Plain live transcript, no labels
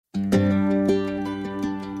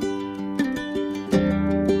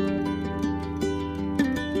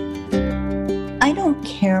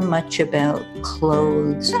care much about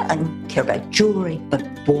clothes. I don't care about jewelry,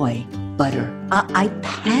 but boy, butter. I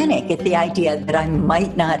panic at the idea that I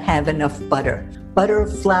might not have enough butter. Butter,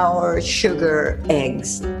 flour, sugar,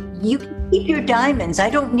 eggs. You can keep your diamonds.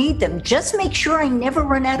 I don't need them. Just make sure I never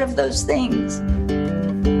run out of those things.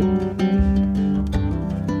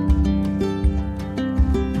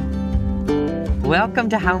 Welcome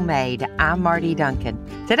to Homemade. I'm Marty Duncan.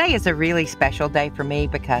 Today is a really special day for me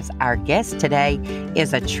because our guest today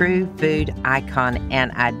is a true food icon,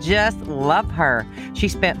 and I just love her. She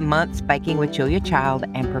spent months baking with Julia Child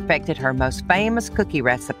and perfected her most famous cookie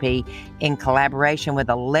recipe in collaboration with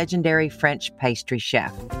a legendary French pastry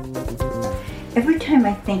chef. Every time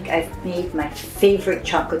I think I've made my favorite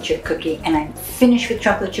chocolate chip cookie and I'm finished with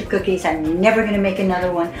chocolate chip cookies, I'm never going to make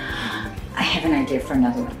another one, I have an idea for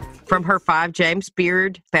another one. From her 5 James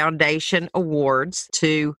Beard Foundation Awards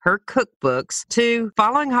to her cookbooks to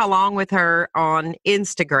following along with her on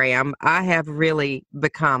Instagram, I have really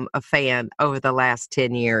become a fan over the last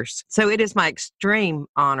 10 years. So it is my extreme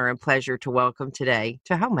honor and pleasure to welcome today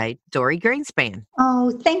to Homemade, Dorie Greenspan.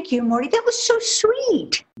 Oh, thank you, Morty. That was so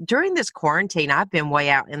sweet. During this quarantine, I've been way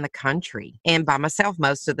out in the country and by myself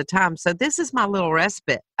most of the time. So this is my little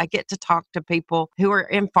respite. I get to talk to people who are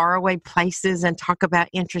in faraway places and talk about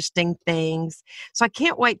interesting things. So I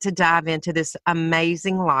can't wait to dive into this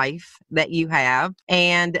amazing life that you have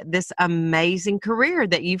and this amazing career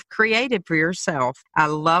that you've created for yourself. I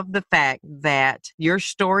love the fact that your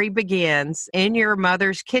story begins in your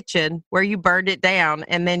mother's kitchen where you burned it down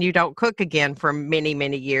and then you don't cook again for many,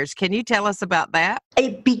 many years. Can you tell us about that?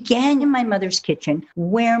 It began in my mother's kitchen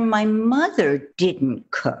where my mother didn't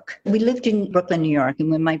cook. We lived in Brooklyn, New York,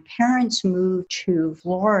 and when my parents moved to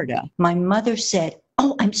Florida, my mother said,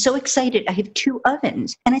 "Oh, I'm so excited. I have 2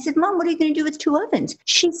 ovens." And I said, "Mom, what are you going to do with 2 ovens?"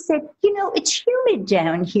 She said, "It's humid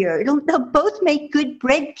down here. They'll both make good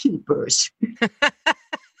bread keepers."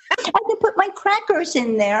 I can put my crackers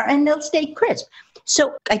in there and they'll stay crisp.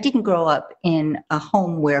 So I didn't grow up in a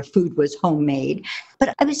home where food was homemade,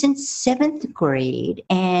 but I was in 7th grade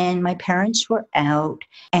and my parents were out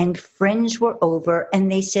and friends were over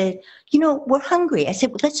and they said, "We're hungry." I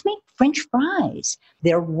said, "Well, let's make French fries."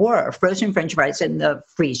 There were frozen French fries in the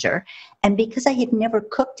freezer. And because I had never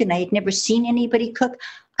cooked and I had never seen anybody cook,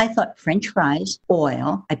 I thought French fries,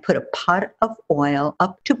 oil. I put a pot of oil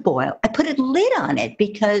up to boil. I put a lid on it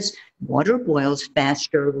because water boils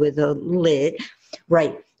faster with a lid.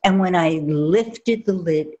 Right. And when I lifted the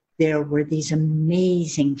lid, there were these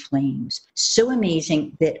amazing flames, so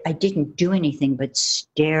amazing that I didn't do anything but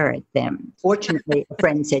stare at them. Fortunately, a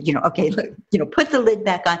friend said, "Okay, look, put the lid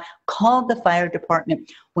back on," called the fire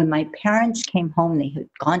department. When my parents came home, they had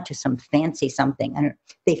gone to some fancy something.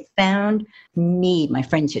 They found me, my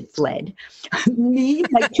friends had fled, me,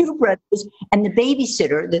 my 2 brothers, and the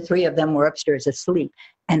babysitter. The 3 of them were upstairs asleep.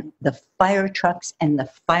 And the fire trucks and the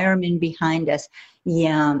firemen behind us.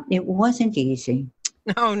 Yeah, it wasn't easy.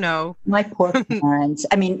 Oh, no. My poor parents.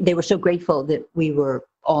 I mean, they were so grateful that we were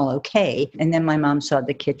all okay. And then my mom saw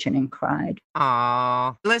the kitchen and cried.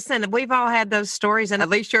 Aw. Listen, we've all had those stories, and at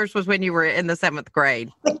least yours was when you were in the 7th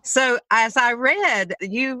grade. So as I read,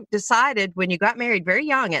 you decided when you got married very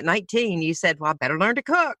young at 19, you said, "Well, I better learn to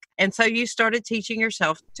cook." And so you started teaching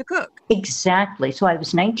yourself to cook. Exactly. So I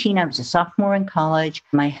was 19. I was a sophomore in college.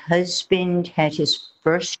 My husband had his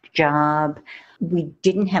first job. We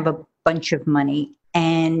didn't have a bunch of money.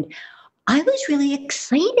 And I was really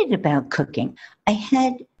excited about cooking. I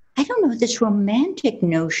had, this romantic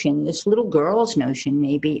notion, this little girl's notion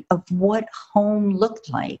maybe, of what home looked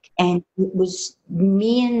like. And it was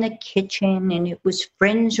me in the kitchen and it was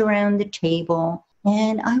friends around the table.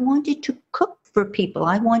 And I wanted to cook for people.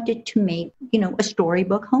 I wanted to make, a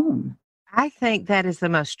storybook home. I think that is the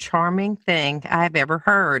most charming thing I've ever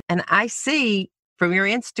heard. And I see from your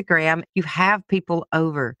Instagram, you have people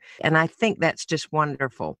over. And I think that's just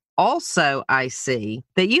wonderful. Also, I see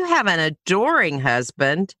that you have an adoring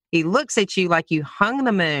husband. He looks at you like you hung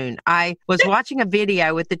the moon. I was watching a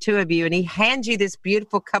video with the 2 of you, and he hands you this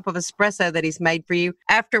beautiful cup of espresso that he's made for you,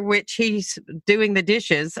 after which he's doing the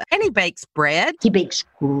dishes, and he bakes bread. He bakes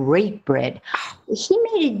great bread. He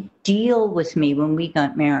made a deal with me when we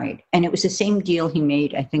got married, and it was the same deal he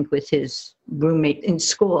made, I think, with his roommate in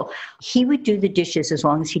school. He would do the dishes as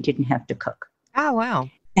long as he didn't have to cook. Oh, wow.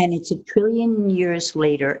 And it's a trillion years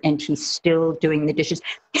later, and he's still doing the dishes.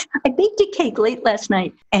 I baked a cake late last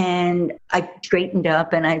night, and I straightened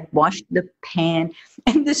up, and I washed the pan.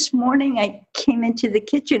 And this morning, I came into the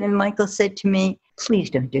kitchen, and Michael said to me, please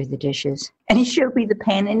don't do the dishes. And he showed me the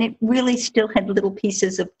pan, and it really still had little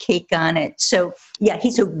pieces of cake on it. So, yeah,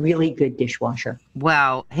 he's a really good dishwasher.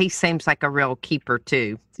 Well, he seems like a real keeper,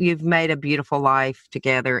 too. You've made a beautiful life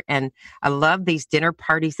together. And I love these dinner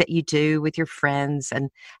parties that you do with your friends and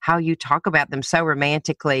how you talk about them so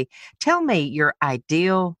romantically. Tell me your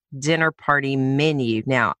ideal dinner party menu.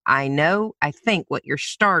 Now, I think what your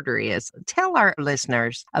starter is. Tell our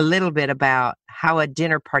listeners a little bit about how a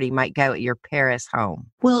dinner party might go at your Paris home.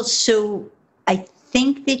 Well, so I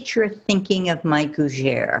think that you're thinking of my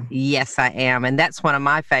gougere. Yes, I am. And that's one of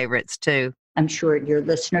my favorites, too. I'm sure your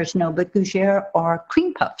listeners know, but gougere are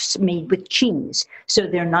cream puffs made with cheese. So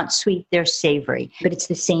they're not sweet, they're savory, but it's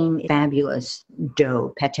the same fabulous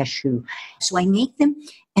dough, pâte à choux. So I make them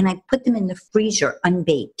and I put them in the freezer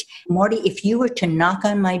unbaked. Marty, if you were to knock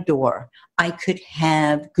on my door, I could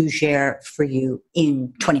have gougere for you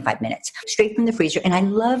in 25 minutes, straight from the freezer. And I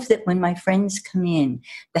love that when my friends come in,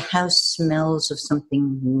 the house smells of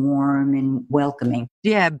something warm and welcoming.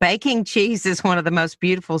 Yeah, baking cheese is one of the most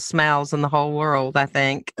beautiful smells in the whole world, I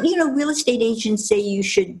think. You know, real estate agents say you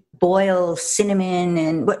should boil cinnamon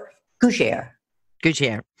and what? Gougere.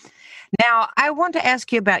 Gougere. Now, I want to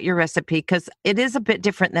ask you about your recipe because it is a bit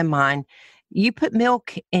different than mine. You put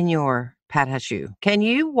milk in your pâte à choux. Can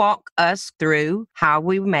you walk us through how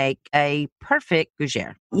we make a perfect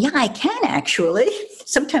gougere? Yeah, I can actually.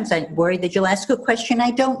 Sometimes I worry that you'll ask a question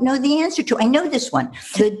I don't know the answer to. I know this one.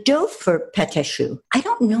 The dough for pâte à choux. I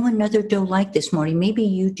don't know another dough like this, Marty. Maybe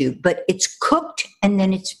you do, but it's cooked and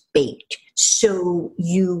then it's baked. So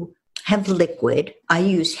you have liquid. I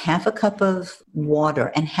use half a cup of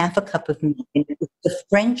water and half a cup of milk. And it was the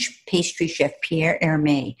French pastry chef Pierre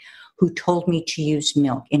Hermé who told me to use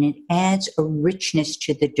milk. And it adds a richness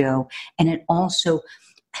to the dough. And it also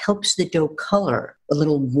helps the dough color a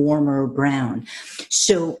little warmer brown.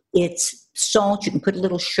 So it's salt. You can put a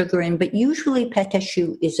little sugar in, but usually pâte à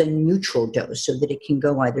choux is a neutral dough so that it can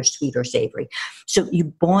go either sweet or savory. So you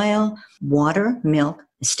boil water, milk,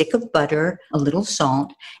 a stick of butter, a little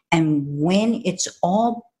salt, and when it's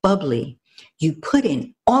all bubbly, you put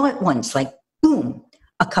in all at once, like boom,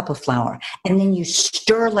 a cup of flour. And then you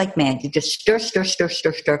stir like mad. You just stir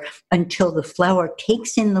until the flour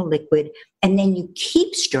takes in the liquid. And then you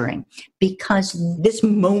keep stirring because this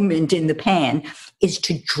moment in the pan is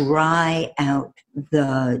to dry out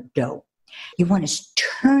the dough. You want to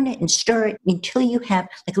turn it and stir it until you have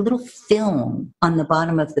like a little film on the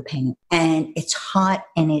bottom of the pan. And it's hot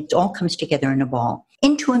and it all comes together in a ball.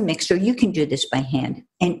 Into a mixer, you can do this by hand,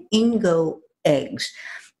 and in go eggs.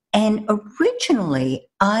 And originally,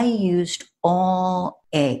 I used all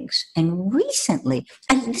eggs. And recently,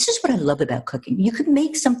 and this is what I love about cooking, you could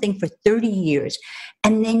make something for 30 years,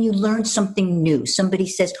 and then you learn something new. Somebody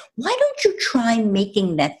says, why don't you try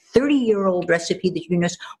making that 30-year-old recipe that you know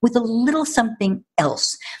with a little something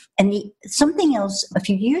else? And the something else a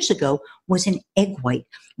few years ago was an egg white,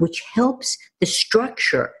 which helps the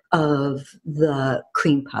structure of the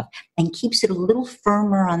cream puff and keeps it a little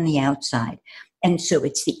firmer on the outside. And so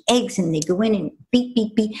it's the eggs and they go in and beat.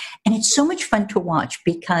 And it's so much fun to watch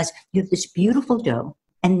because you have this beautiful dough.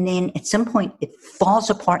 And then at some point it falls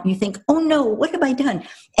apart and you think, oh no, what have I done?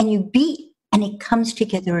 And you beat and it comes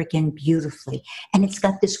together again beautifully. And it's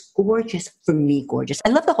got this gorgeous. I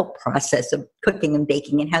love the whole process of cooking and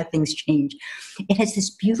baking and how things change. It has this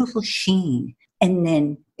beautiful sheen. And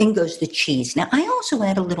then in goes the cheese. Now, I also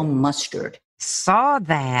add a little mustard. Saw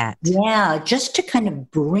that. Yeah, just to kind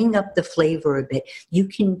of bring up the flavor a bit. You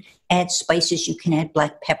can add spices. You can add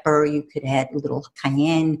black pepper. You could add a little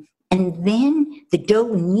cayenne. And then the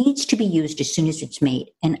dough needs to be used as soon as it's made.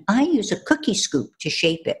 And I use a cookie scoop to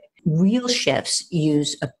shape it. Real chefs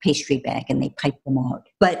use a pastry bag and they pipe them out.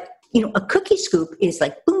 But, you know, a cookie scoop is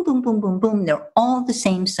like boom, boom, boom, boom, boom. They're all the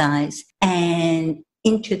same size. And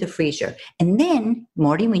into the freezer. And then,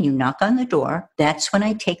 Marty, when you knock on the door, that's when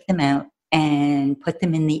I take them out and put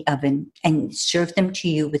them in the oven and serve them to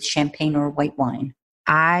you with champagne or white wine.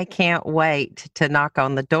 I can't wait to knock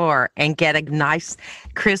on the door and get a nice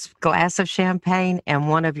crisp glass of champagne and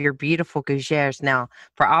one of your beautiful gougeres. Now,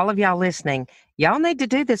 for all of y'all listening, y'all need to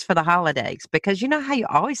do this for the holidays because you know how you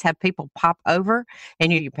always have people pop over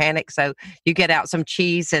and you panic. So you get out some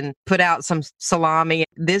cheese and put out some salami.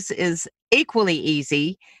 This is equally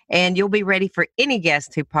easy and you'll be ready for any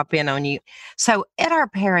guest who pop in on you. So at our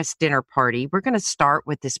Paris dinner party, we're going to start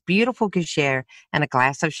with this beautiful gougere and a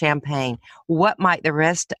glass of champagne. What might the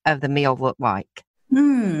rest of the meal look like?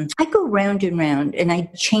 I go round and round and I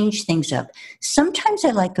change things up. Sometimes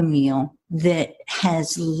I like a meal that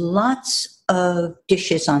has lots of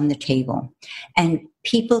dishes on the table and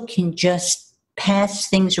people can just pass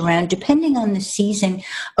things around depending on the season.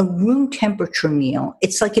 A room temperature meal,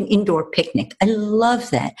 it's like an indoor picnic. I love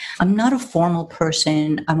that. I'm not a formal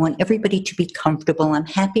person. I want everybody to be comfortable. I'm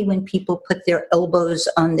happy when people put their elbows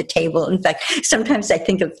on the table. In fact, sometimes I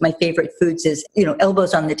think of my favorite foods as,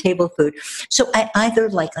 elbows on the table food. So I either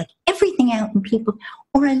like everything out in people,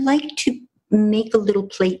 or I like to make a little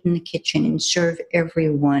plate in the kitchen and serve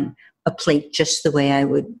everyone a plate just the way I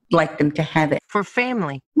would like them to have it. For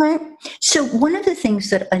family. Right. So one of the things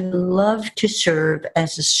that I love to serve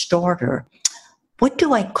as a starter, what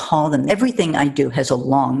do I call them? Everything I do has a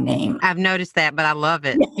long name. I've noticed that, but I love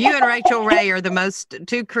it. You and Rachel Ray are the most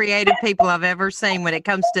two creative people I've ever seen when it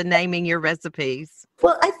comes to naming your recipes.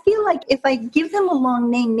 Well, I feel like if I give them a long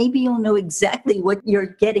name, maybe you'll know exactly what you're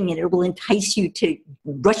getting and it will entice you to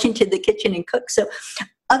rush into the kitchen and cook. So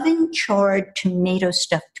oven charred tomato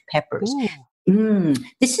stuffed peppers.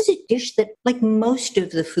 This is a dish that, like most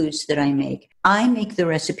of the foods that I make the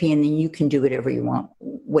recipe and then you can do whatever you want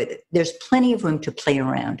with it. There's plenty of room to play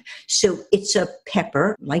around. So it's a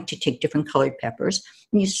pepper. I like to take different colored peppers,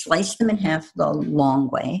 and you slice them in half the long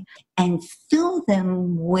way and fill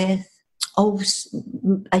them with,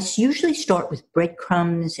 I usually start with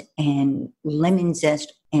breadcrumbs and lemon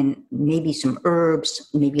zest and maybe some herbs,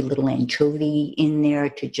 maybe a little anchovy in there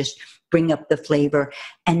to just bring up the flavor.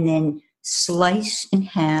 And then slice in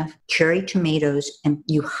half cherry tomatoes, and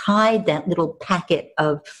you hide that little packet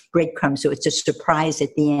of breadcrumbs so it's a surprise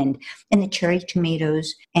at the end. And the cherry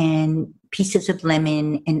tomatoes and pieces of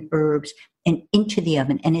lemon and herbs and into the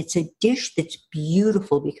oven. And it's a dish that's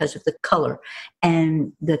beautiful because of the color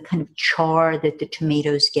and the kind of char that the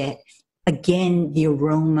tomatoes get. Again, the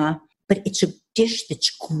aroma. But it's a dish that's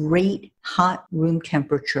great hot room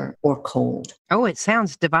temperature or cold. Oh, it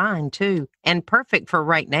sounds divine too, and perfect for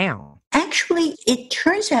right now. Actually, it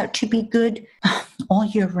turns out to be good all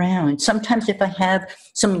year round. Sometimes if I have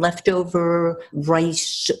some leftover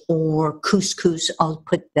rice or couscous, I'll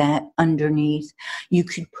put that underneath. You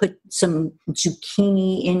could put some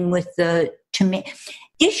zucchini in with the tomato.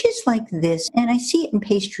 Dishes like this, and I see it in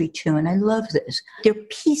pastry too, and I love this. They're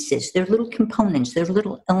pieces, they're little components, they're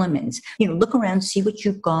little elements. Look around, see what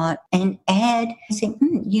you've got, and add, and say,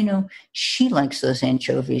 she likes those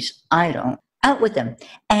anchovies. I don't. Out with them.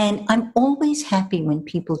 And I'm always happy when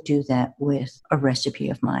people do that with a recipe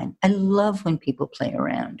of mine. I love when people play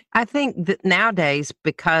around. I think that nowadays,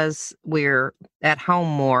 because we're at home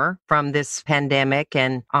more from this pandemic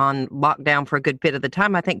and on lockdown for a good bit of the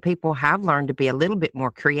time, I think people have learned to be a little bit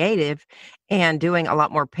more creative and doing a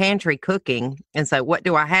lot more pantry cooking. And so what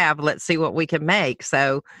do I have? Let's see what we can make.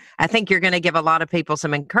 So I think you're going to give a lot of people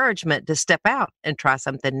some encouragement to step out and try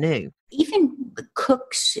something new. Even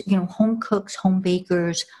cooks, home cooks, home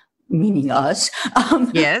bakers, meaning us,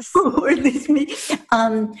 yes, or at least me,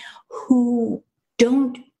 who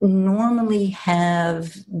don't normally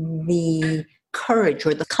have the courage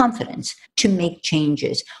or the confidence to make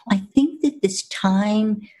changes. I think that this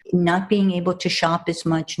time, not being able to shop as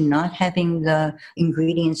much, not having the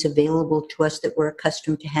ingredients available to us that we're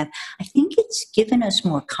accustomed to have, I think it's given us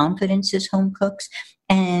more confidence as home cooks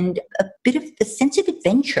and a bit of the sense of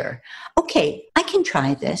adventure. Okay, I can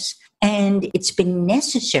try this. And it's been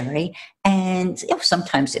necessary. And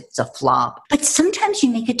sometimes it's a flop, but sometimes you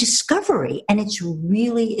make a discovery and it's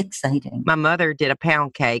really exciting. My mother did a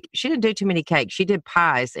pound cake. She didn't do too many cakes. She did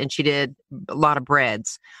pies and she did a lot of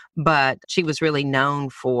breads, but she was really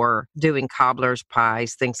known for doing cobblers,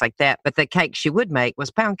 pies, things like that. But the cake she would make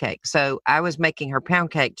was pound cake. So I was making her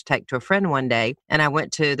pound cake to take to a friend one day, and I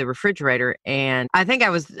went to the refrigerator and I think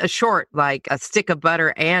I was short like a stick of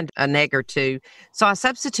butter and an egg or two. So I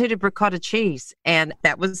substituted ricotta cheese, and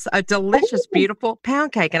that was a delicious, beautiful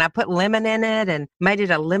pound cake. And I put lemon in it and made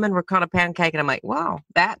it a lemon ricotta pound cake. And I'm like, wow,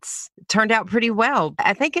 that's turned out pretty well.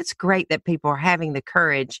 I think it's great that people are having the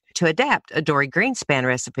courage to adapt a Dory Greenspan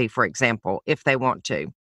recipe, for example, if they want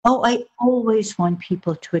to. Oh, I always want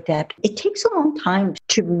people to adapt. It takes a long time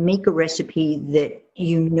to make a recipe that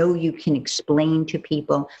you can explain to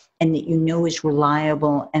people and that is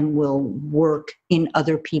reliable and will work in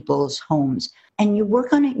other people's homes. And you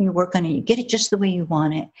work on it and you work on it. You get it just the way you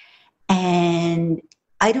want it. And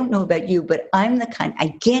I don't know about you, but I'm the kind, I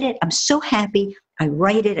get it. I'm so happy. I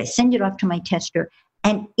write it. I send it off to my tester.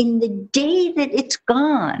 And in the day that it's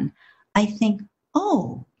gone, I think,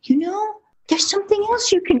 oh, there's something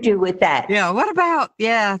else you can do with that. Yeah, what about?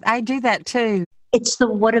 Yeah, I do that too. It's the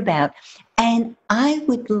what about. And I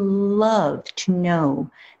would love to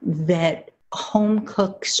know that home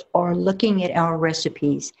cooks are looking at our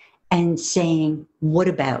recipes and saying, what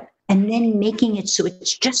about? And then making it so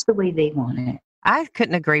it's just the way they want it. I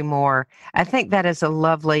couldn't agree more. I think that is a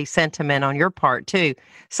lovely sentiment on your part, too.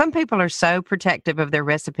 Some people are so protective of their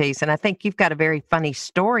recipes, and I think you've got a very funny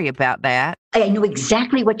story about that. I know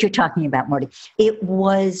exactly what you're talking about, Marty. It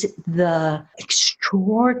was the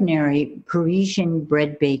extraordinary Parisian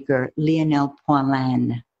bread baker, Lionel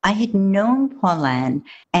Poilâne. I had known Poilâne,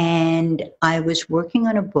 and I was working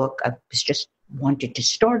on a book. I was just wanted to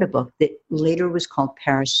start a book that later was called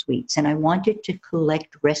Paris Sweets. And I wanted to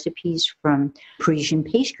collect recipes from Parisian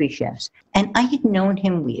pastry chefs. And I had known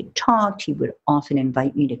him. We had talked. He would often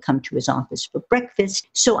invite me to come to his office for breakfast.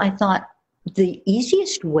 So I thought the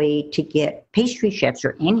easiest way to get pastry chefs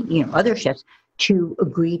or any, other chefs to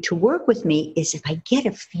agree to work with me is if I get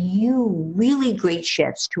a few really great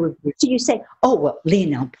chefs to agree. So you say, oh, well,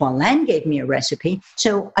 Lionel Poilâne gave me a recipe.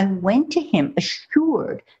 So I went to him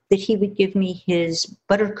assured that he would give me his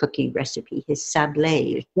butter cookie recipe, his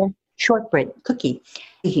sablé, shortbread cookie.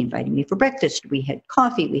 He invited me for breakfast. We had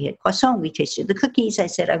coffee, we had croissant, we tasted the cookies. I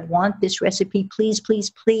said, I want this recipe, please, please,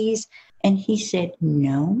 please. And he said,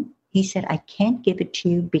 no. He said, I can't give it to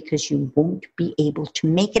you because you won't be able to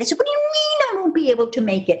make it. I said, what do you mean I won't be able to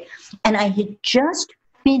make it? And I had just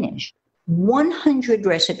finished 100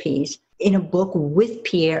 recipes in a book with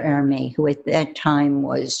Pierre Hermé, who at that time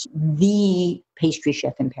was the pastry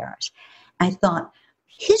chef in Paris. I thought,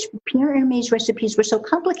 Pierre Hermé's recipes were so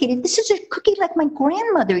complicated. This is a cookie like my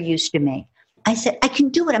grandmother used to make. I said, I can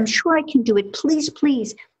do it. I'm sure I can do it. Please,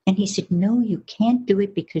 please. And he said, no, you can't do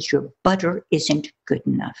it because your butter isn't good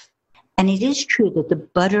enough. And it is true that the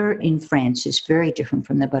butter in France is very different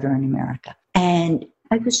from the butter in America. And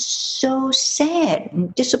I was so sad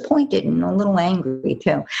and disappointed and a little angry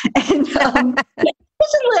too. And just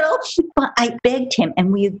a little, but I begged him,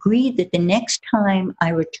 and we agreed that the next time I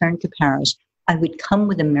returned to Paris, I would come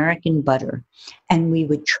with American butter and we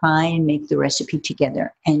would try and make the recipe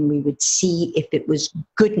together and we would see if it was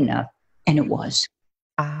good enough. And it was.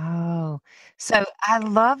 Oh, so I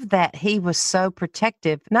love that he was so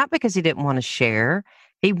protective, not because he didn't want to share.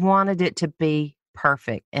 He wanted it to be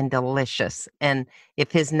perfect and delicious. And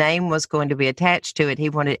if his name was going to be attached to it, he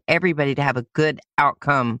wanted everybody to have a good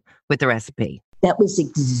outcome with the recipe. That was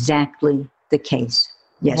exactly the case.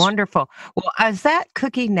 Yes. Wonderful. Well, is that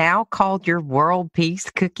cookie now called your world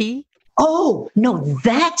peace cookie? Oh, no,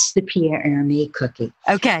 that's the Pierre Hermé cookie.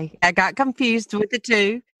 Okay. I got confused with the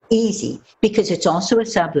two. Easy, because it's also a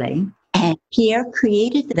sablé. And Pierre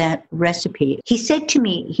created that recipe. He said to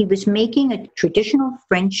me he was making a traditional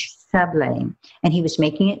French sablé, and he was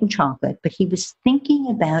making it in chocolate, but he was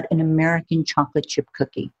thinking about an American chocolate chip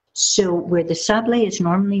cookie. So where the sablé is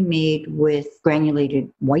normally made with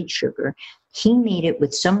granulated white sugar, he made it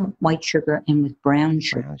with some white sugar and with brown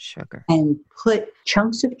sugar. And put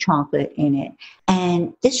chunks of chocolate in it.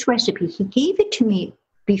 And this recipe, he gave it to me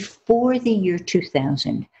before the year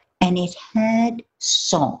 2000. And it had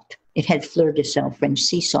salt. It had fleur de sel, French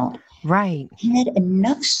sea salt. Right. It had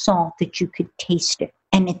enough salt that you could taste it.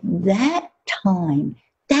 And at that time,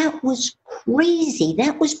 that was crazy.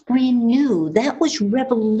 That was brand new. That was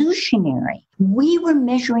revolutionary. We were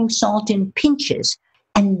measuring salt in pinches.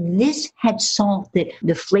 And this had salt that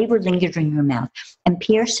the flavor lingered in your mouth. And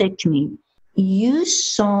Pierre said to me, use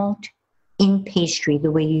salt in pastry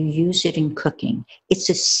the way you use it in cooking. It's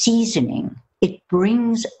a seasoning. It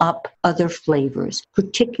brings up other flavors,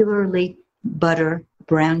 particularly butter,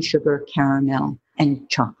 brown sugar, caramel, and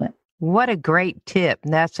chocolate. What a great tip.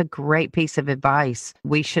 That's a great piece of advice.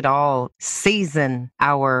 We should all season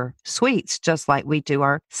our sweets just like we do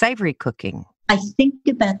our savory cooking. I think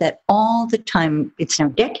about that all the time. It's now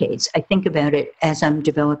decades. I think about it as I'm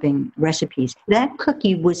developing recipes. That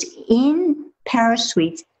cookie was in Paris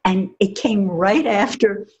Sweets, and it came right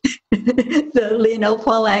after the Lionel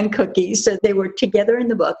Poilâne cookie. So they were together in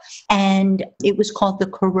the book. And it was called the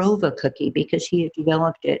Korova cookie because he had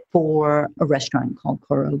developed it for a restaurant called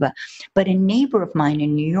Korova. But a neighbor of mine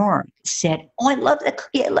in New York said, oh, I love that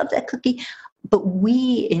cookie. I love that cookie. But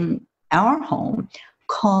we in our home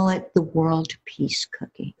call it the World Peace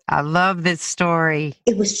Cookie. I love this story.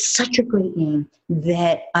 It was such a great name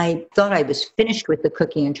that I thought I was finished with the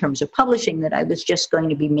cookie in terms of publishing, that I was just going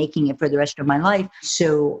to be making it for the rest of my life.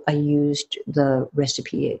 So I used the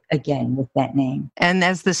recipe again with that name. And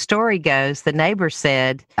as the story goes, the neighbor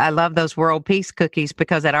said, I love those World Peace cookies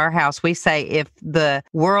because at our house we say if the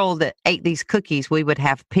world ate these cookies, we would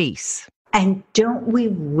have peace. And don't we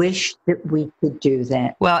wish that we could do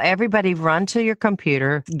that? Well, everybody run to your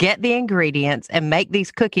computer, get the ingredients, and make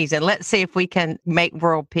these cookies. And let's see if we can make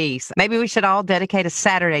world peace. Maybe we should all dedicate a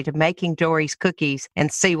Saturday to making Dory's cookies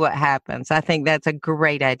and see what happens. I think that's a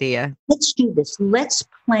great idea. Let's do this. Let's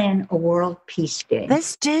plan a world peace day.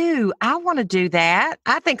 Let's do. I want to do that.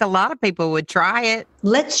 I think a lot of people would try it.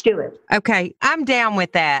 Let's do it. Okay, I'm down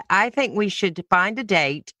with that. I think we should find a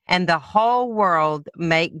date and the whole world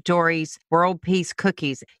make Dory's world peace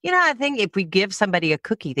cookies. I think if we give somebody a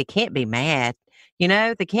cookie, they can't be mad.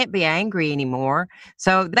 They can't be angry anymore.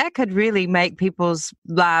 So that could really make people's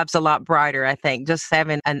lives a lot brighter, I think, just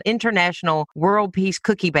having an international world peace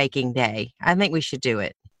cookie baking day. I think we should do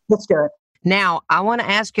it. Let's do it. Now, I want to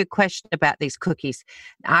ask you a question about these cookies.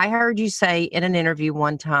 I heard you say in an interview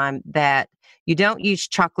one time that you don't use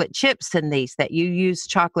chocolate chips in these, that you use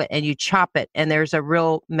chocolate and you chop it, and there's a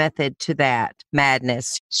real method to that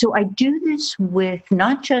madness. So I do this with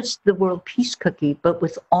not just the world peace cookie, but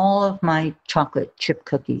with all of my chocolate chip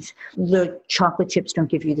cookies. The chocolate chips don't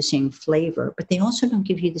give you the same flavor, but they also don't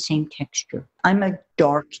give you the same texture. I'm a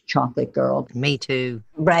dark chocolate girl. Me too.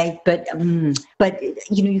 Right. But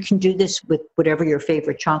you can do this with whatever your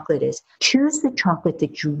favorite chocolate is. Choose the chocolate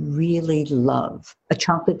that you really love, a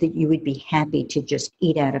chocolate that you would be happy to just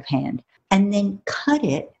eat out of hand, and then cut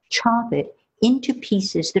it, chop it into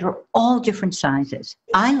pieces that are all different sizes.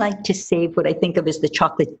 I like to save what I think of as the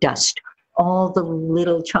chocolate dust, all the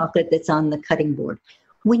little chocolate that's on the cutting board.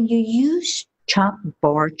 When you use chopped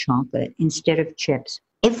bar chocolate instead of chips,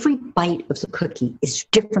 every bite of the cookie is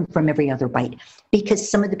different from every other bite because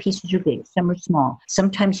some of the pieces are big, some are small.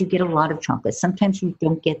 Sometimes you get a lot of chocolate. Sometimes you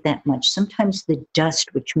don't get that much. Sometimes the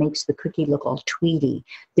dust, which makes the cookie look all tweedy,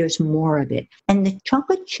 there's more of it. And the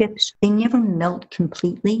chocolate chips, they never melt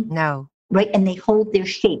completely. No. Right? And they hold their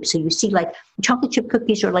shape. So you see, like, chocolate chip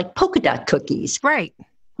cookies are like polka dot cookies. Right.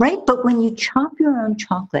 Right? But when you chop your own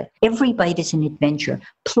chocolate, every bite is an adventure.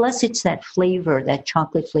 Plus, it's that flavor, that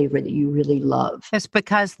chocolate flavor that you really love. It's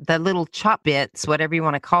because the little chop bits, whatever you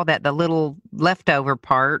want to call that, the little leftover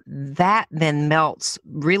part, that then melts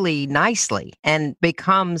really nicely and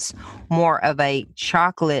becomes more of a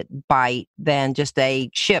chocolate bite than just a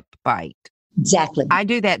chip bite. Exactly. I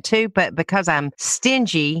do that too, but because I'm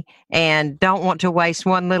stingy and don't want to waste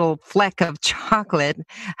one little fleck of chocolate,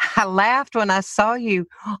 I laughed when I saw you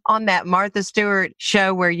on that Martha Stewart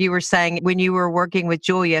show where you were saying when you were working with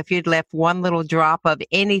Julia, if you'd left one little drop of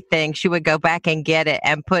anything, she would go back and get it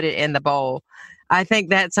and put it in the bowl. I think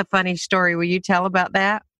that's a funny story. Will you tell about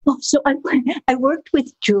that? Oh, so I worked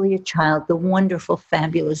with Julia Child, the wonderful,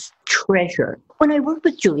 fabulous treasure. When I worked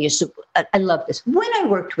with Julia, so I love this. When I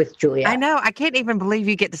worked with Julia. I know. I can't even believe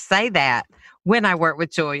you get to say that. When I worked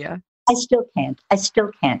with Julia. I still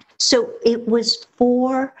can't. So it was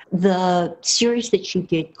for the series that she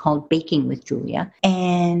did called Baking with Julia.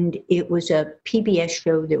 And it was a PBS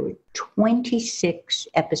show. There were 26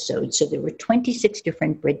 episodes. So there were 26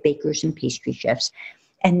 different bread bakers and pastry chefs.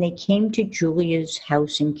 And they came to Julia's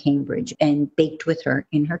house in Cambridge and baked with her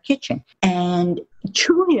in her kitchen. And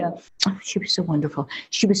Julia, she was so wonderful.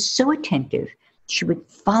 She was so attentive. She would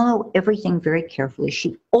follow everything very carefully.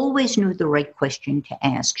 She always knew the right question to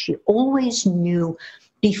ask. She always knew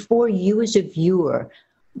before you as a viewer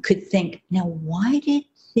could think, now, why did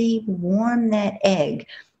they warm that egg?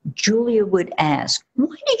 Julia would ask,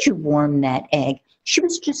 why did you warm that egg? She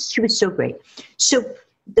was so great. So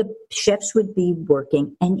the chefs would be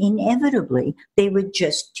working, and inevitably they would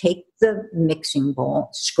just take the mixing bowl,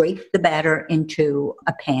 scrape the batter into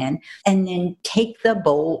a pan, and then take the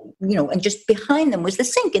bowl, and just behind them was the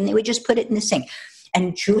sink, and they would just put it in the sink.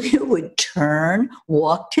 And Julia would turn,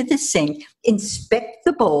 walk to the sink, inspect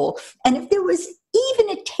the bowl, and if there was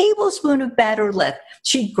even a tablespoon of batter left,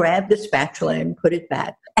 she'd grab the spatula and put it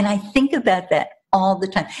back. And I think about that all the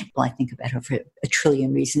time. Well, I think about her for a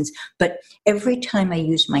trillion reasons, but every time I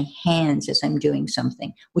use my hands as I'm doing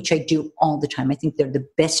something, which I do all the time, I think they're the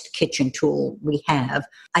best kitchen tool we have.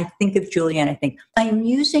 I think of Julia and I think, I'm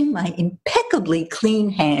using my impeccably clean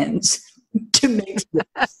hands to mix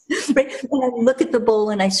this. Right? And I look at the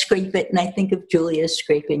bowl and I scrape it and I think of Julia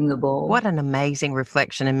scraping the bowl. What an amazing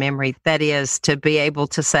reflection and memory that is to be able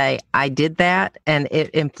to say, I did that and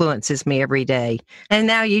it influences me every day. And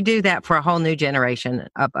now you do that for a whole new generation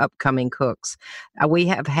of upcoming cooks. We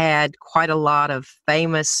have had quite a lot of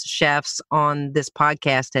famous chefs on this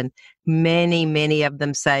podcast, and many, many of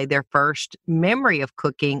them say their first memory of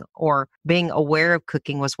cooking or being aware of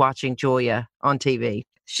cooking was watching Julia on TV.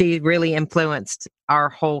 She really influenced our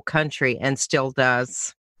whole country and still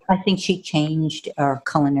does. I think she changed our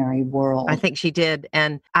culinary world. I think she did.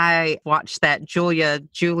 And I watched that Julia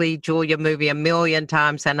movie a million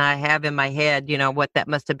times. And I have in my head, what that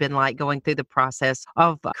must have been like going through the process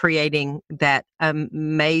of creating that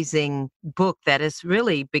amazing book that has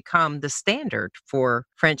really become the standard for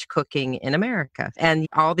French cooking in America. And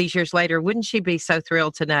all these years later, wouldn't she be so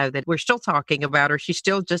thrilled to know that we're still talking about her? She's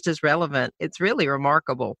still just as relevant. It's really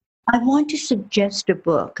remarkable. I want to suggest a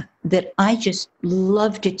book that I just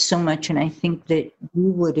loved it so much, and I think that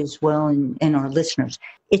you would as well, and our listeners.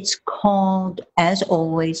 It's called As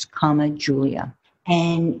Always, Julia.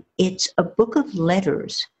 And it's a book of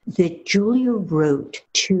letters that Julia wrote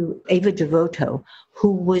to Ava Devoto,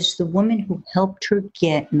 who was the woman who helped her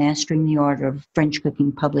get Mastering the Art of French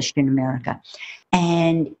Cooking published in America.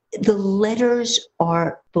 And the letters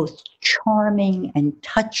are both charming and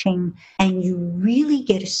touching, and you really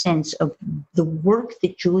get a sense of the work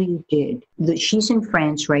that Julia did. She's in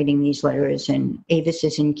France writing these letters, and Avis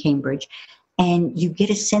is in Cambridge. And you get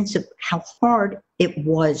a sense of how hard it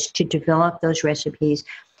was to develop those recipes,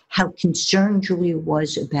 how concerned Julia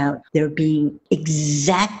was about their being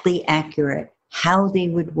exactly accurate, how they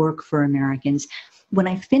would work for Americans. When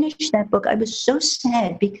I finished that book, I was so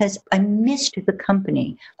sad because I missed the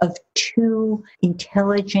company of two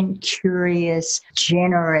intelligent, curious,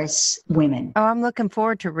 generous women. Oh, I'm looking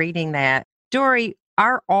forward to reading that. Dorie,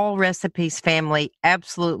 our All Recipes family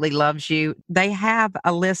absolutely loves you. They have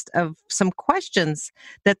a list of some questions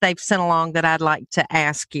that they've sent along that I'd like to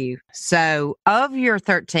ask you. So, of your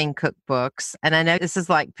 13 cookbooks, and I know this is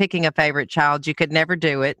like picking a favorite child, you could never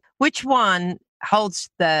do it. Which one holds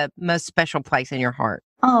the most special place in your heart?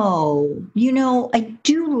 Oh, I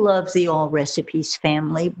do love the All Recipes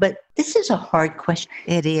family, but this is a hard question.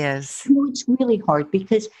 It is. It's really hard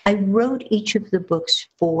because I wrote each of the books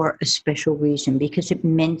for a special reason, because it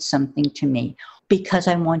meant something to me, because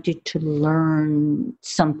I wanted to learn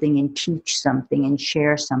something and teach something and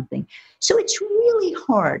share something. So it's really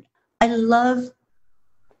hard.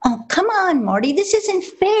 Oh, come on, Marty, this isn't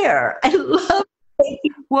fair. I love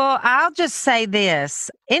Well, I'll just say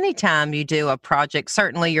this. Anytime you do a project,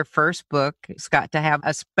 certainly your first book has got to have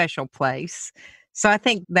a special place. So I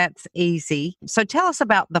think that's easy. So tell us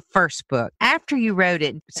about the first book. After you wrote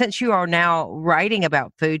it, since you are now writing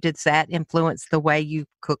about food, does that influence the way you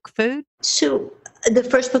cook food? So the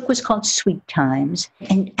first book was called Sweet Times,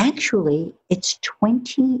 and actually it's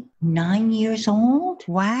 29 years old.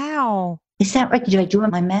 Wow. Is that right? Did I do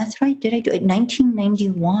my math right? Did I do it?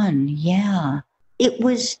 1991. Yeah. It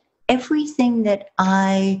was everything that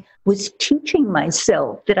I was teaching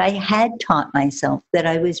myself, that I had taught myself, that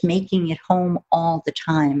I was making at home all the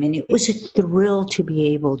time. And it was a thrill to be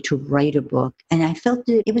able to write a book. And I felt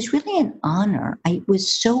that it was really an honor. It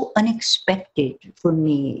was so unexpected for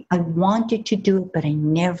me. I wanted to do it, but I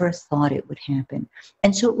never thought it would happen.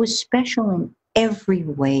 And so it was special in every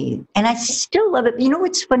way. And I still love it. You know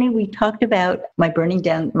what's funny? We talked about my burning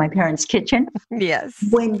down my parents' kitchen. Yes.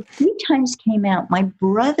 When Sweet Times came out, my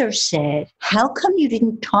brother said, "How come you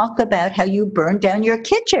didn't talk about how you burned down your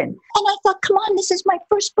kitchen?" And I thought, come on, this is my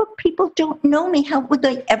first book. People don't know me. How would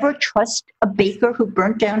they ever trust a baker who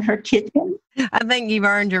burnt down her kitchen? I think you've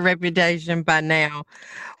earned your reputation by now.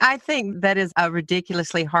 I think that is a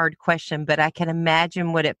ridiculously hard question, but I can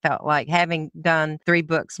imagine what it felt like. Having done 3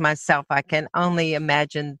 books myself, I can only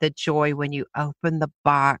imagine the joy when you open the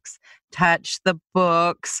box, touch the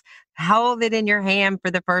books, hold it in your hand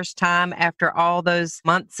for the first time after all those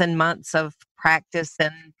months and months of practice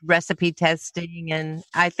and recipe testing. And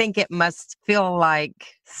I think it must feel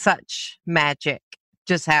like such magic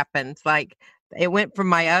just happened. Like it went from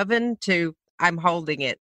my oven to I'm holding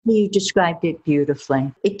it. You described it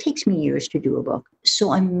beautifully. It takes me years to do a book.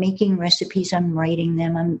 So I'm making recipes, I'm writing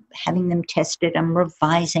them, I'm having them tested, I'm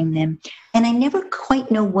revising them. And I never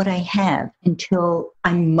quite know what I have until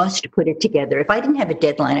I must put it together. If I didn't have a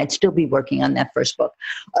deadline, I'd still be working on that first book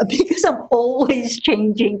because I'm always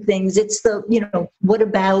changing things. It's what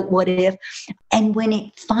about, what if? And when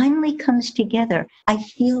it finally comes together, I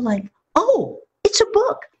feel like, oh, it's a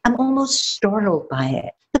book. I'm almost startled by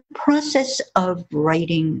it. The process of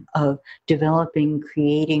writing, of developing,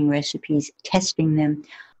 creating recipes, testing them,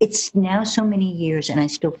 it's now so many years and I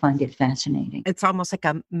still find it fascinating. It's almost like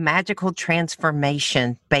a magical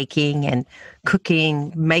transformation, baking and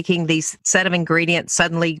cooking, making these set of ingredients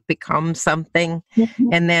suddenly become something. Mm-hmm.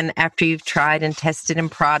 And then after you've tried and tested and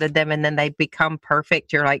prodded them and then they become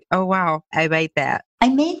perfect, you're like, oh, wow, I made that. I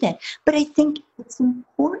made that. But I think it's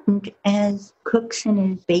important as cooks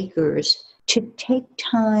and as bakers to take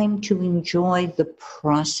time to enjoy the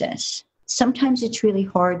process. Sometimes it's really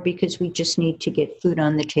hard because we just need to get food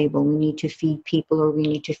on the table. We need to feed people or we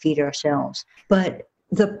need to feed ourselves. But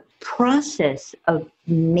the process of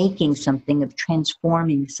making something, of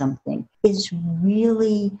transforming something, is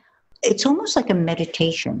really, it's almost like a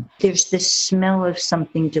meditation. There's the smell of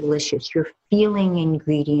something delicious. You're feeling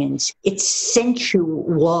ingredients. It's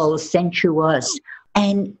sensual, sensuous.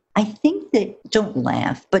 And I think that, don't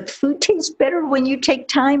laugh, but food tastes better when you take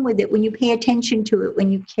time with it, when you pay attention to it,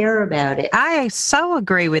 when you care about it. I so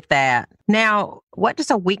agree with that. Now, what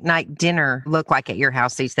does a weeknight dinner look like at your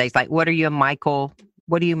house these days? Like, what are you and Michael,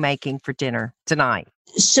 what are you making for dinner tonight?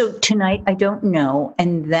 So tonight, I don't know.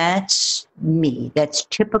 And that's me. That's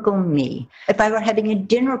typical me. If I were having a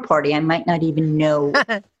dinner party, I might not even know.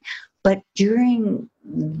 But during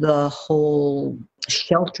the whole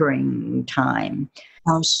sheltering time,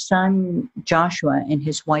 our son Joshua and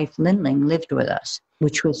his wife Linling lived with us,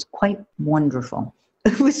 which was quite wonderful.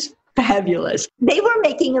 It was fabulous. They were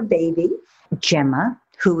making a baby, Gemma,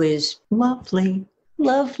 who is lovely.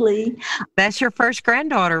 That's your first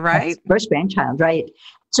granddaughter, right? First grandchild, right.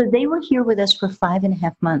 So they were here with us for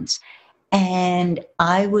 5.5 months. And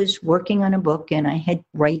I was working on a book and I had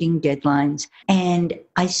writing deadlines. And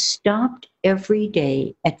I stopped every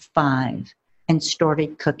day at 5 and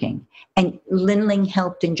started cooking. And Linling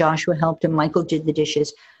helped and Joshua helped and Michael did the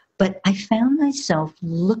dishes. But I found myself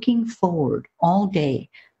looking forward all day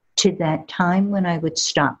to that time when I would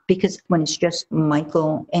stop, because when it's just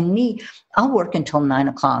Michael and me, I'll work until 9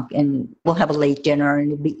 o'clock and we'll have a late dinner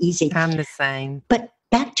and it'll be easy. I'm the same. But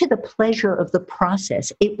back to the pleasure of the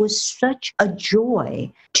process, it was such a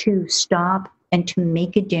joy to stop and to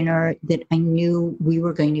make a dinner that I knew we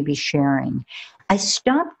were going to be sharing. I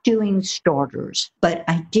stopped doing starters, but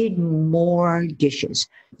I did more dishes.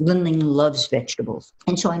 Linling loves vegetables.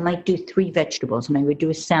 And so I might do 3 vegetables and I would do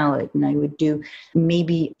a salad and I would do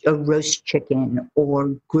maybe a roast chicken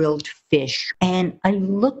or grilled fish. And I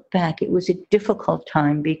look back, it was a difficult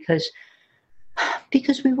time because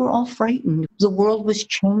we were all frightened. The world was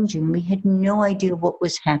changing. We had no idea what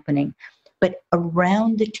was happening. But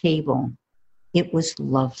around the table, it was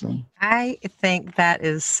lovely. I think that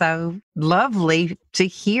is so lovely to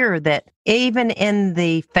hear that even in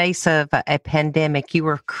the face of a pandemic, you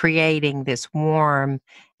were creating this warm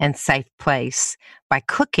and safe place by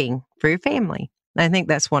cooking for your family. I think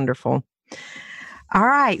that's wonderful. All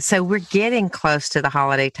right. So we're getting close to the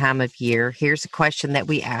holiday time of year. Here's a question that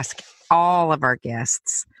we ask all of our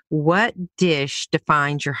guests. What dish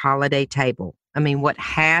defines your holiday table? I mean, what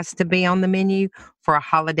has to be on the menu for a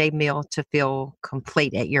holiday meal to feel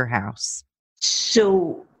complete at your house?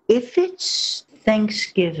 So if it's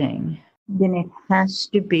Thanksgiving, then it has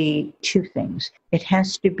to be 2 things. It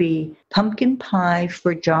has to be pumpkin pie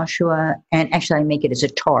for Joshua, and actually I make it as a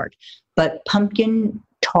tart, but pumpkin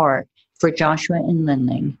tart for Joshua and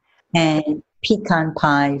Linling, and pecan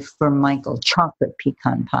pie for Michael, chocolate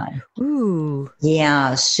pecan pie. Ooh.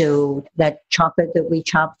 Yeah, so that chocolate that we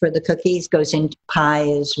chop for the cookies goes into pie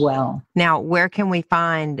as well. Now, where can we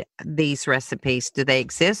find these recipes? Do they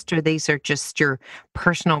exist, or these are just your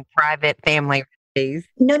personal, private family recipes?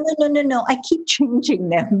 No. I keep changing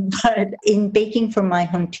them. But in Baking from My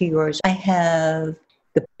Home to Yours, I have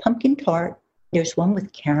the pumpkin tart. There's one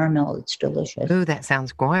with caramel. It's delicious. Ooh, that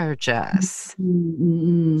sounds gorgeous.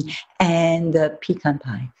 Mm-hmm. And the pecan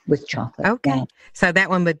pie with chocolate. Okay. Yeah. So that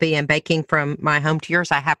one would be in Baking from My Home to Yours.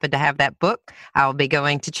 I happen to have that book. I'll be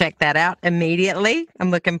going to check that out immediately. I'm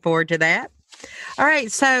looking forward to that. All right.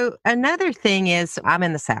 So another thing is I'm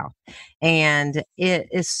in the South and it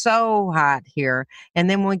is so hot here. And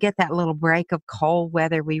then when we get that little break of cold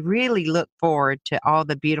weather, we really look forward to all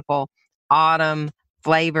the beautiful autumn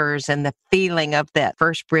flavors and the feeling of that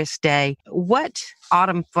first brisk day. What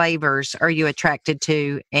autumn flavors are you attracted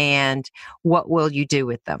to and what will you do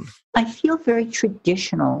with them? I feel very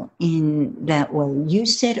traditional in that way. You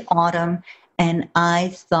said autumn and I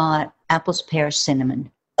thought apples, pears, cinnamon.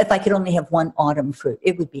 If I could only have one autumn fruit,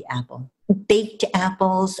 it would be apple. Baked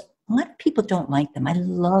apples, a lot of people don't like them. I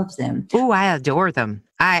love them. Oh, I adore them.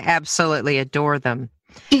 I absolutely adore them.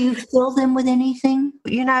 Do you fill them with anything?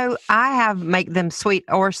 You know, make them sweet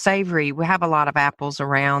or savory. We have a lot of apples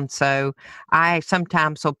around, so I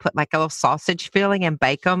sometimes will put like a little sausage filling and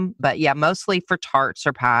bake them. But yeah, mostly for tarts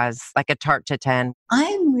or pies, like a tarte tatin.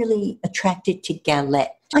 I'm really attracted to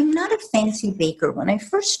galette. I'm not a fancy baker. When I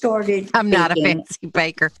first started I'm not a fancy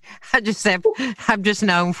baker. I'm just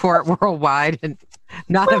known for it worldwide and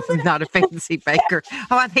not a fancy baker.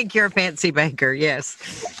 Oh, I think you're a fancy baker.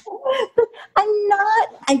 Yes.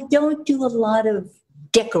 I don't do a lot of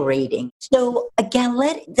decorating. So a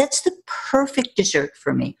galette, that's the perfect dessert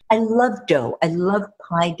for me. I love dough. I love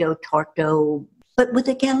pie dough, tart dough. But with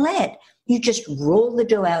a galette, you just roll the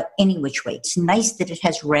dough out any which way. It's nice that it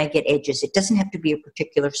has ragged edges. It doesn't have to be a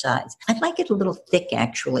particular size. I like it a little thick,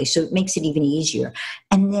 actually, so it makes it even easier.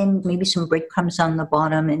 And then maybe some breadcrumbs on the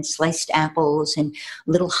bottom and sliced apples and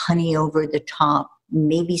little honey over the top,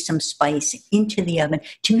 maybe some spice into the oven.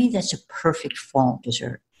 To me, that's a perfect fall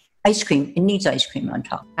dessert. Ice cream, it needs ice cream on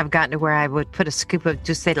top. I've gotten to where I would put a scoop of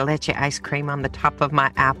dulce de leche ice cream on the top of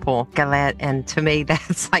my apple galette, and to me,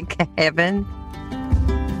 that's like heaven.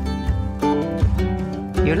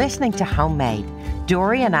 You're listening to Homemade.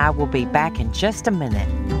 Dory and I will be back in just a minute.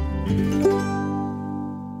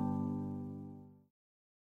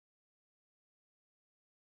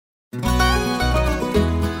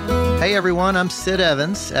 Hey everyone, I'm Sid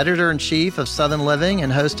Evans, editor-in-chief of Southern Living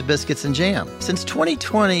and host of Biscuits and Jam. Since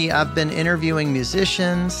 2020, I've been interviewing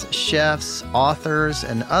musicians, chefs, authors,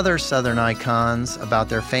 and other Southern icons about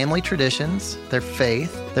their family traditions, their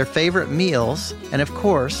faith, their favorite meals, and of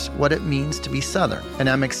course, what it means to be Southern. And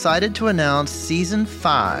I'm excited to announce Season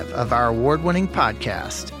 5 of our award-winning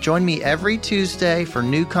podcast. Join me every Tuesday for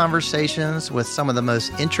new conversations with some of the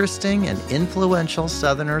most interesting and influential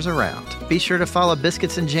Southerners around. Be sure to follow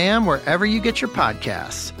Biscuits and Jam wherever you get your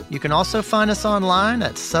podcasts. You can also find us online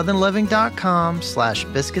at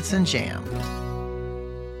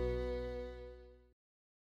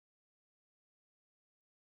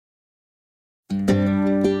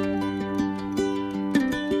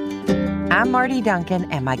I'm Marty Duncan,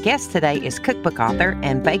 and my guest today is cookbook author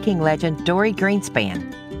and baking legend Dory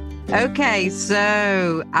Greenspan. Okay,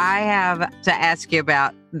 so I have to ask you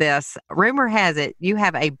about this. Rumor has it you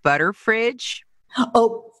have a butter fridge.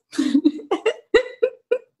 Oh.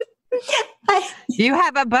 You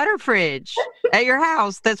have a butter fridge at your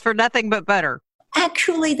house that's for nothing but butter.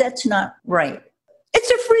 Actually, that's not right.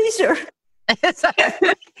 It's a freezer.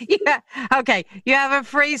 Yeah. Okay. You have a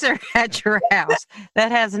freezer at your house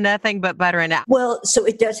that has nothing but butter in it. Well, so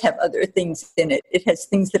it does have other things in it. It has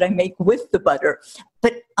things that I make with the butter.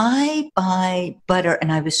 But I buy butter,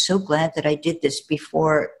 and I was so glad that I did this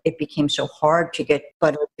before it became so hard to get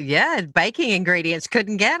butter. Yeah. Baking ingredients,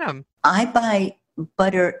 couldn't get them. I buy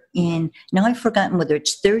butter in, now I've forgotten whether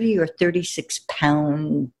it's 30 or 36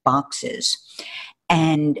 pound boxes,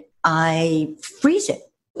 and I freeze it.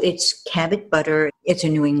 It's Cabot butter. It's a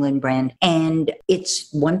New England brand, and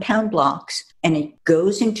it's 1 pound blocks, and it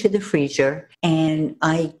goes into the freezer, and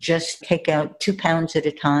I just take out 2 pounds at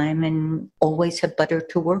a time and always have butter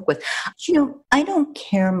to work with. You know, I don't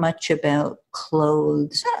care much about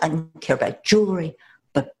clothes. I don't care about jewelry,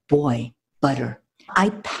 but boy, butter.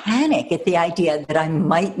 I panic at the idea that I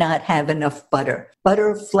might not have enough butter.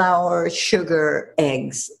 Butter, flour, sugar,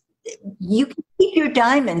 eggs. You can keep your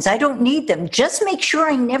diamonds. I don't need them. Just make sure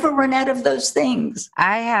I never run out of those things.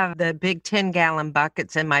 I have the big 10-gallon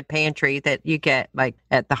buckets in my pantry that you get like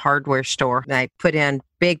at the hardware store. And I put in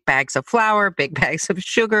big bags of flour, big bags of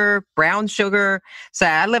sugar, brown sugar. So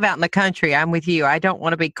I live out in the country. I'm with you. I don't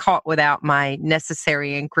want to be caught without my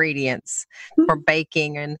necessary ingredients for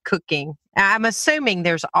baking and cooking. I'm assuming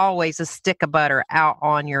there's always a stick of butter out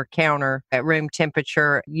on your counter at room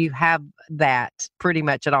temperature. You have that pretty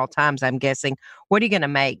much at all times, I'm guessing. What are you going to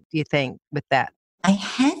make, do you think, with that? I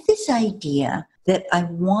had this idea that I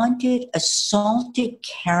wanted a salted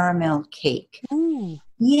caramel cake. Ooh.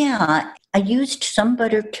 Yeah, I used some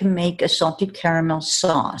butter to make a salted caramel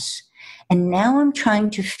sauce. And now I'm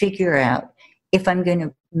trying to figure out if I'm going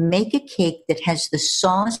to make a cake that has the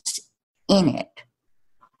sauce in it.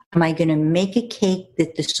 Am I going to make a cake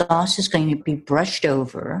that the sauce is going to be brushed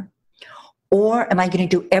over? Or am I going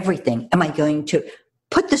to do everything? Am I going to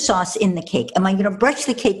put the sauce in the cake? Am I going to brush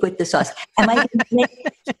the cake with the sauce? Am I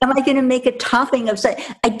going to make a topping of sauce?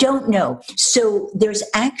 I don't know. So there's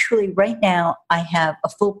actually, right now, I have a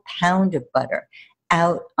full pound of butter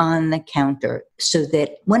out on the counter so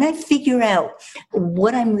that when I figure out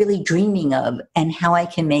what I'm really dreaming of and how I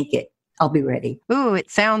can make it, I'll be ready. Ooh,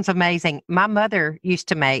 it sounds amazing. My mother used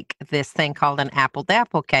to make this thing called an apple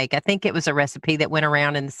dapple cake. I think it was a recipe that went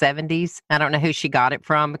around in the 70s. I don't know who she got it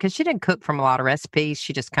from because she didn't cook from a lot of recipes.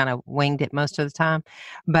 She just kind of winged it most of the time.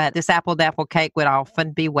 But this apple dapple cake would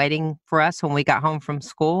often be waiting for us when we got home from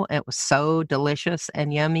school. It was so delicious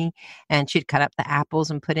and yummy. And she'd cut up the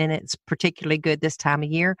apples and put in it. It's particularly good this time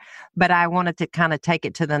of year. But I wanted to kind of take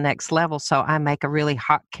it to the next level. So I make a really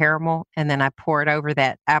hot caramel and then I pour it over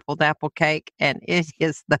that apple dapple cake, and it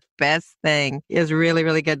is the best thing. It's really,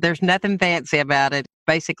 really good. There's nothing fancy about it,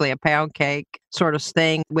 basically a pound cake sort of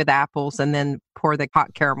thing with apples and then pour the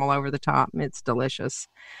hot caramel over the top. It's delicious.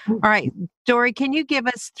 All right, Dory, can you give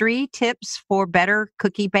us 3 tips for better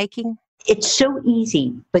cookie baking? It's so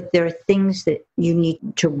easy, but there are things that you need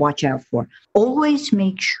to watch out for. Always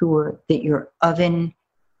make sure that your oven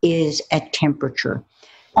is at temperature.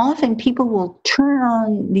 Often people will turn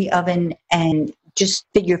on the oven and just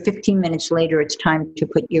figure 15 minutes later it's time to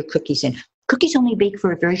put your cookies in. Cookies only bake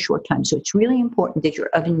for a very short time, so it's really important that your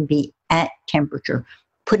oven be at temperature.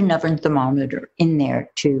 Put an oven thermometer in there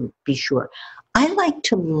to be sure. I like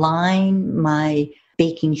to line my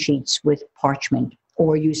baking sheets with parchment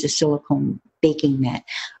or use a silicone baking mat.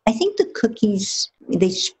 I think the cookies, they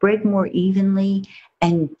spread more evenly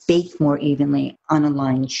and bake more evenly on a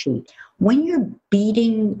lined sheet. When you're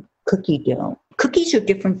beating cookie dough, cookies are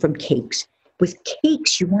different from cakes. With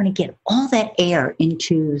cakes, you want to get all that air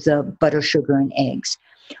into the butter, sugar, and eggs.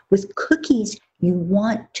 With cookies, you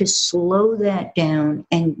want to slow that down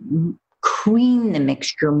and cream the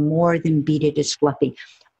mixture more than beat it as fluffy.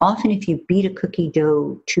 Often if you beat a cookie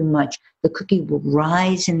dough too much, the cookie will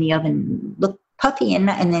rise in the oven, look puffy, and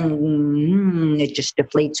then it just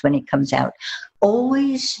deflates when it comes out.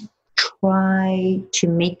 Always try to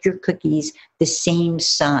make your cookies the same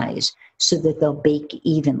size so that they'll bake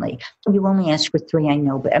evenly. You only asked for 3, I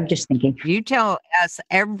know, but I'm just thinking. You tell us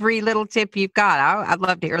every little tip you've got. I'd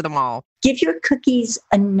love to hear them all. Give your cookies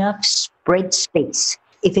enough spread space.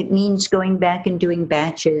 If it means going back and doing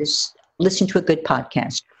batches, listen to a good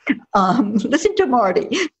podcast. Listen to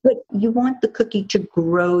Marty. But you want the cookie to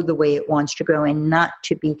grow the way it wants to grow and not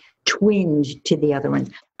to be twinned to the other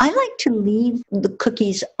one. I like to leave the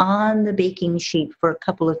cookies on the baking sheet for a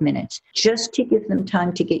couple of minutes just to give them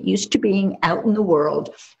time to get used to being out in the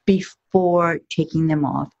world before taking them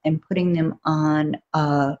off and putting them on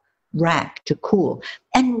a rack to cool.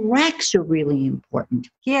 And racks are really important.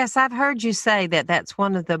 Yes, I've heard you say that that's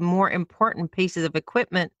one of the more important pieces of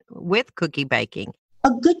equipment with cookie baking. A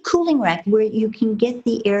good cooling rack where you can get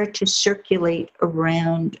the air to circulate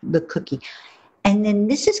around the cookie. And then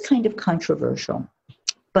this is kind of controversial,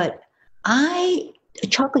 but a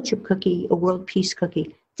chocolate chip cookie, a world peace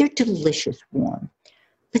cookie, they're delicious warm.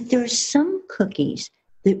 But there are some cookies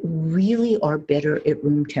that really are better at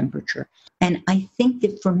room temperature. And I think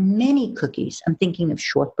that for many cookies, I'm thinking of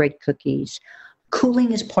shortbread cookies,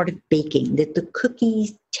 cooling is part of baking, that the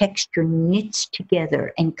cookie texture knits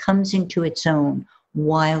together and comes into its own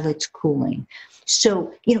while it's cooling.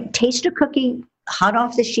 So, taste a cookie hot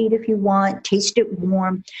off the sheet if you want, taste it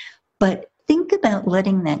warm, but think about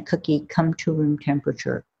letting that cookie come to room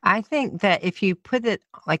temperature. I think that if you put it,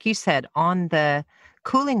 like you said, on the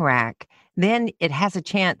cooling rack, then it has a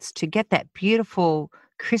chance to get that beautiful,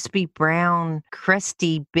 crispy brown,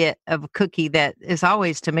 crusty bit of a cookie that is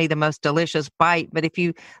always, to me, the most delicious bite. But if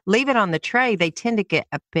you leave it on the tray, they tend to get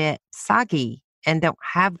a bit soggy and don't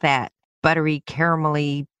have that buttery,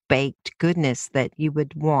 caramelly baked goodness that you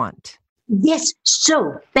would want. Yes.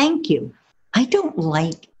 So thank you. I don't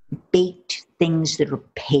like baked things that are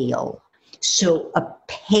pale. So a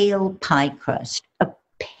pale pie crust, a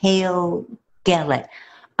pale galette,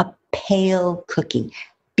 a pale cookie.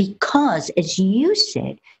 Because, as you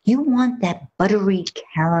said, you want that buttery,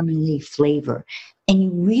 caramelly flavor. And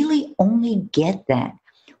you really only get that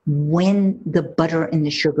when the butter and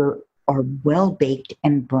the sugar are well baked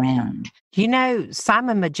and browned.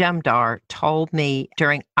 Simon Majumdar told me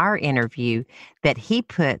during our interview that he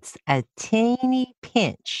puts a teeny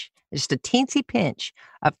pinch, just a teensy pinch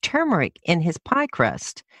of turmeric in his pie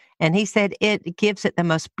crust. And he said it gives it the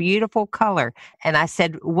most beautiful color. And I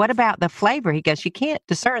said, what about the flavor? He goes, you can't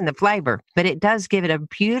discern the flavor, but it does give it a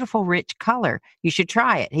beautiful, rich color. You should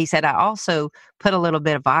try it. He said, I also put a little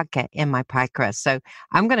bit of vodka in my pie crust. So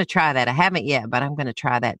I'm going to try that. I haven't yet, but I'm going to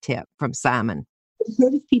try that tip from Simon. I've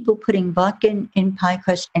heard of people putting vodka in pie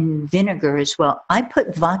crust and vinegar as well. I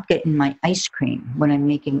put vodka in my ice cream when I'm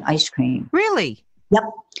making ice cream. Really? Yep.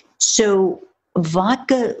 So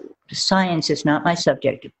vodka, science is not my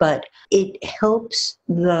subject, but it helps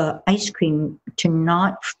the ice cream to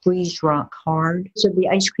not freeze rock hard. So the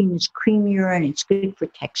ice cream is creamier and it's good for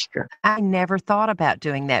texture. I never thought about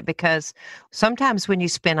doing that because sometimes when you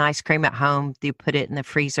spin ice cream at home, you put it in the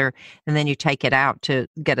freezer and then you take it out to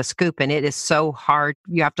get a scoop and it is so hard.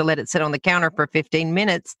 You have to let it sit on the counter for 15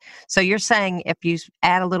 minutes. So you're saying if you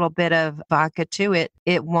add a little bit of vodka to it,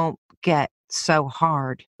 it won't get so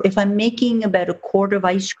hard. If I'm making about a quart of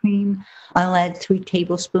ice cream, I'll add 3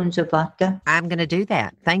 tablespoons of vodka. I'm going to do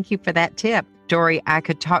that. Thank you for that tip. Dory, I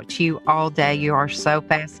could talk to you all day. You are so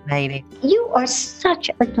fascinating. You are such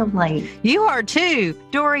a delight. You are too.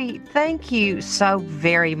 Dory, thank you so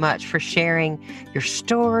very much for sharing your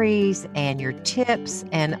stories and your tips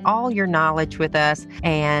and all your knowledge with us.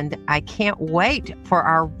 And I can't wait for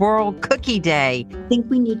our World Cookie Day. I think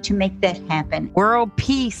we need to make that happen. World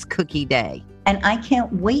Peace Cookie Day. And I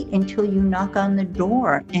can't wait until you knock on the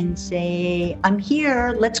door and say, I'm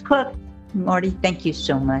here, let's cook. Marty, thank you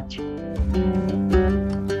so much.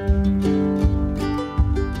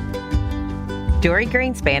 Dory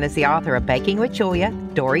Greenspan is the author of Baking with Julia,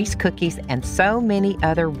 Dory's Cookies, and so many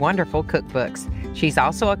other wonderful cookbooks. She's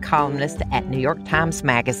also a columnist at New York Times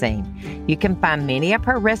Magazine. You can find many of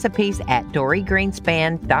her recipes at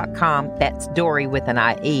DoryGreenspan.com. That's Dory with an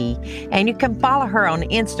I-E. And you can follow her on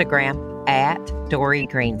Instagram at Dory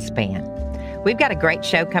Greenspan. We've got a great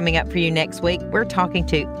show coming up for you next week. We're talking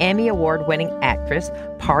to Emmy Award-winning actress,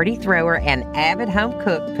 party thrower, and avid home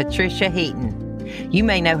cook Patricia Heaton. You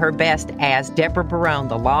may know her best as Deborah Barone,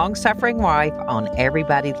 the long-suffering wife on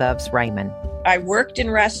Everybody Loves Raymond. I worked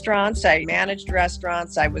in restaurants. I managed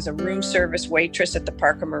restaurants. I was a room service waitress at the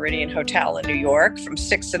Parker Meridian Hotel in New York from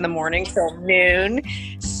 6 in the morning till noon.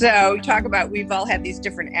 So talk about, we've all had these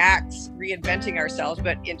different acts reinventing ourselves,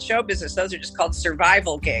 but in show business, those are just called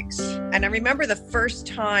survival gigs. And I remember the first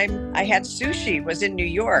time I had sushi was in New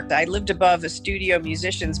York. I lived above a studio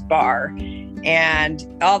musicians bar, and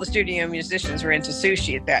all the studio musicians were into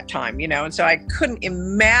sushi at that time, and so I couldn't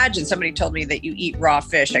imagine. Somebody told me that you eat raw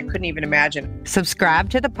fish. I couldn't even imagine.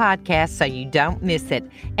 Subscribe to the podcast so you don't miss it,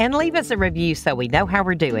 and leave us a review so we know how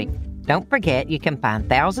we're doing. Don't forget, you can find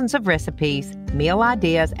thousands of recipes, meal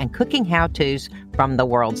ideas, and cooking how-tos from the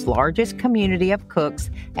world's largest community of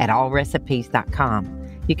cooks at allrecipes.com.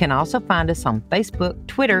 You can also find us on Facebook,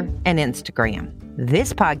 Twitter, and Instagram.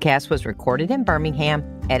 This podcast was recorded in Birmingham,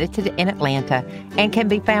 edited in Atlanta, and can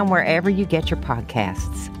be found wherever you get your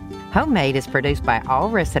podcasts. Homemade is produced by All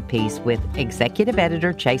Recipes with executive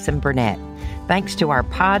editor Jason Burnett. Thanks to our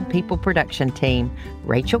Pod People production team,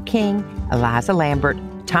 Rachel King, Eliza Lambert,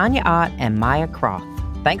 Tanya Ott, and Maya Croft.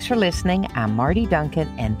 Thanks for listening. I'm Marty Duncan,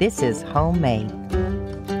 and this is Homemade.